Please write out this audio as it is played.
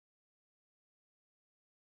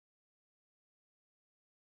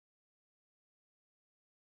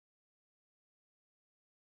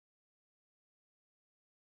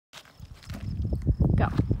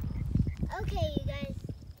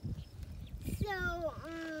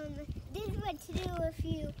This is what to do if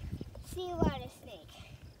you see a rattlesnake.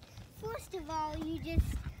 First of all, you just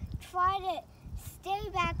try to stay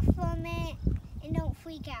back from it and don't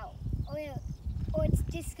freak out, or it's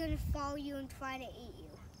just gonna follow you and try to eat you.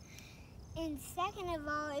 And second of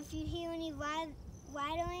all, if you hear any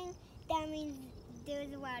rattling, that means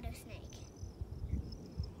there's a rattlesnake.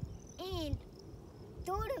 And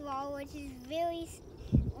third of all, which you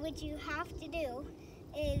have to do,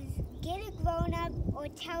 is get a grown-up or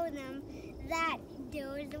tell them that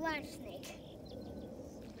there is a rattlesnake.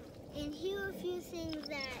 And here are a few things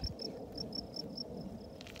that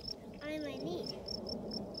I might need.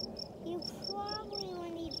 You probably will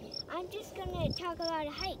need, I'm just going to talk about a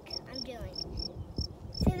hike I'm doing.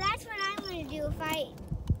 So that's what I'm going to do if I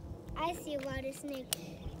see a rattlesnake.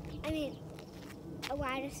 A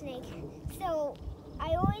rattlesnake. So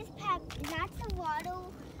I always pack lots of water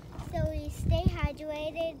so we stay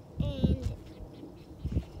hydrated, and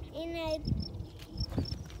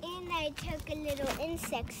I took a little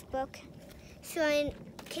insects book so I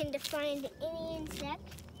can find any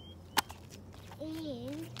insect.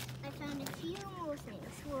 And I found a few more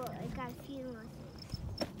things. Well, I got a few more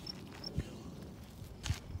things.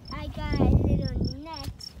 I got a little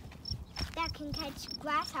net that can catch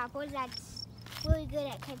grasshoppers. That's really good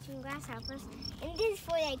at catching grasshoppers. And this is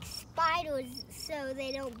for like spiders so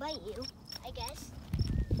they don't bite you, I guess.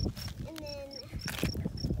 And then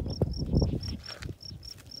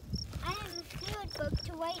I have a field book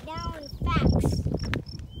to write down facts.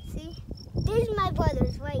 See? There's my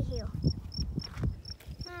brothers right here.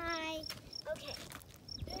 Hi. Okay.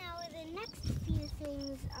 Now the next few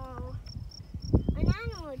things are an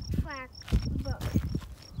animal track book.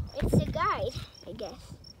 It's a guide, I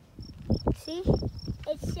guess. See?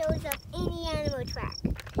 It shows up any animal track.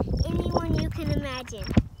 Anyone you can imagine.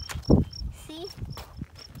 See?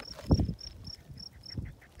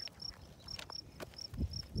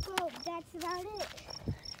 Well, that's about it.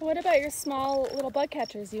 What about your small little bug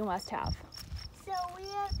catchers you must have? So we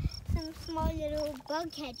have some small little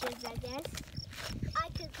bug catchers, I guess. I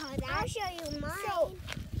could call that. I'll show you mine. So,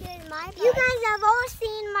 here's my bug. You guys have all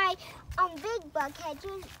seen my big bug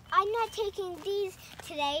catchers. I'm not taking these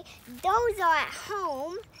today. Those are at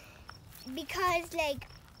home because, like,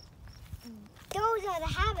 those are the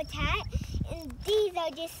habitat, and these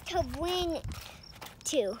are just to bring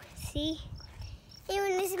to. See?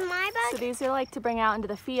 Even this is my bug. So these are like to bring out into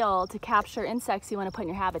the field to capture insects you want to put in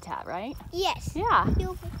your habitat, right? Yes. Yeah.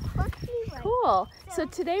 Cool. So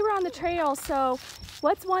today we're on the trail. So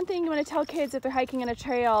what's one thing you want to tell kids if they're hiking in a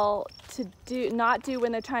trail to not do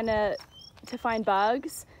when they're trying to find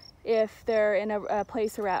bugs? If they're in a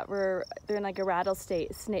place where they're in like a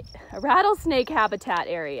rattlesnake habitat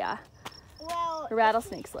area, well, where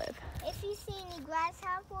rattlesnakes live. If you see any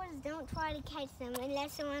grasshoppers, don't try to catch them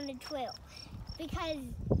unless they're on the trail. Because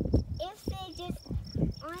if they're just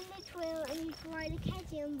on the trail and you try to catch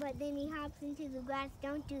him, but then he hops into the grass,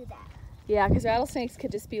 don't do that. Yeah, because rattlesnakes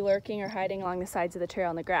could just be lurking or hiding along the sides of the trail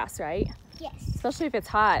in the grass, right? Yes. Especially if it's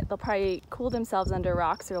hot, they'll probably cool themselves under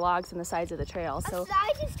rocks or logs on the sides of the trail. So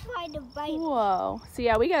I just tried to bite him. Whoa. So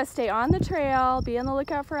yeah, we gotta stay on the trail, be on the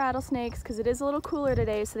lookout for rattlesnakes, because it is a little cooler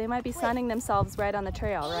today, so they might be sunning themselves right on the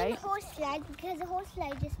trail, right? And horse slide, because the horse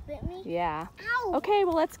slide just bit me. Yeah. Ow. Okay,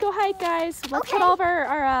 well let's go hike, guys. Let's put all of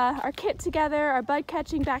our kit together, our bug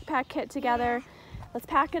catching backpack kit together. Yeah. Let's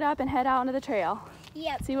pack it up and head out onto the trail.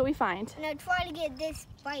 Yep. See what we find. Now try to get this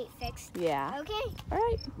bite fixed. Yeah. Okay? All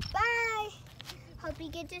right. Bye. Hope you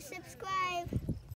get to subscribe.